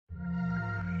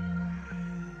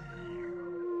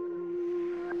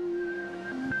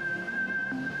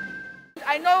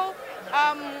I know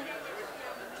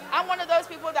I'm one of those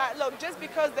people that, look, just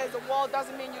because there's a wall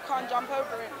doesn't mean you can't jump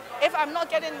over it. If I'm not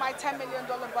getting my $10 million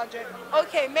budget,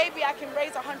 okay, maybe I can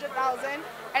raise 100,000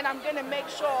 and I'm gonna make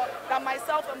sure that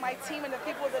myself and my team and the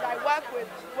people that I work with,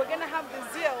 we're gonna have the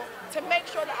zeal to make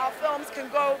sure that our films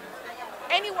can go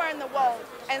anywhere in the world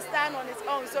and stand on its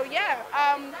own. So yeah,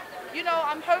 you know,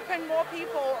 I'm hoping more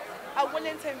people are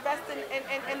willing to invest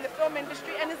in the film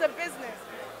industry, and it's a business.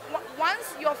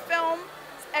 Once your film,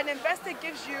 an investor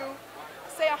gives you,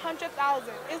 say 100,000,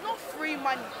 it's not free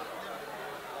money.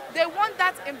 They want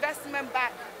that investment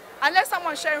back. Unless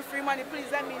someone's sharing free money,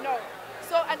 please let me know.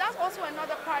 So, and that's also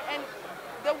another part. And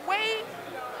the way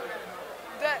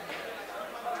that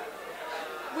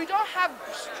we don't have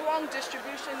strong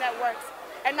distribution networks,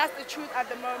 and that's the truth at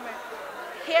the moment.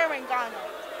 Here in Ghana,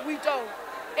 we don't.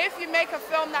 If you make a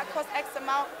film that costs X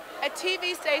amount, a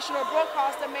TV station or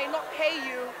broadcaster may not pay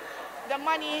you the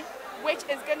money which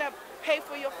is gonna pay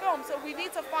for your film. So we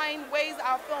need to find ways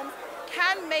our films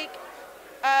can make,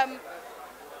 I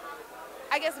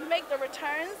guess, make the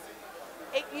returns,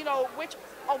 you know, which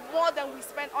are more than we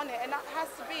spent on it. And that has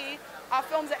to be our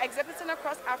films are exhibiting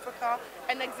across Africa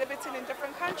and exhibiting in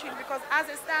different countries, because as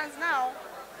it stands now,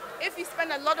 if you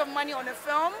spend a lot of money on a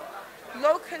film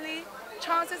locally,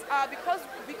 chances are,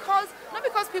 not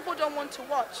because people don't want to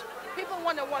watch, people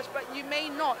want to watch, but you may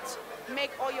not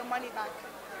make all your money back.